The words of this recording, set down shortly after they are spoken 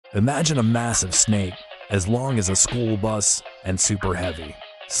Imagine a massive snake, as long as a school bus and super heavy,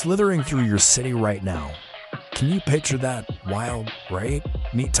 slithering through your city right now. Can you picture that? Wild, right?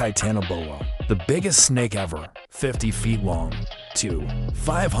 Meet Titanoboa, the biggest snake ever, 50 feet long,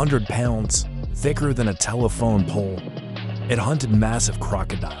 500 pounds, thicker than a telephone pole. It hunted massive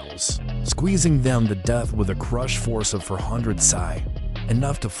crocodiles, squeezing them to death with a crush force of 400 psi,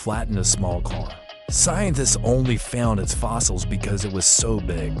 enough to flatten a small car. Scientists only found its fossils because it was so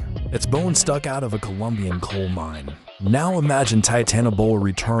big. Its bones stuck out of a Colombian coal mine. Now imagine Titanoboa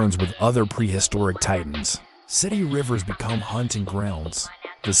returns with other prehistoric titans. City rivers become hunting grounds.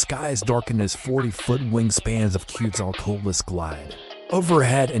 The skies darken as 40-foot wingspans of Quetzalcoatlus glide.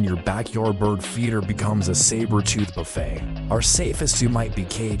 Overhead, and your backyard bird feeder becomes a saber-toothed buffet. Our safest zoo might be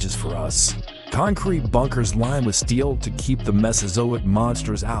cages for us. Concrete bunkers lined with steel to keep the Mesozoic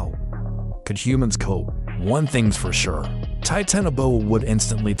monsters out. Could humans cope? One thing's for sure. Titanoboa would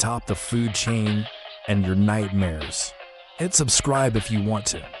instantly top the food chain and your nightmares. Hit subscribe if you want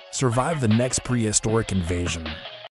to survive the next prehistoric invasion.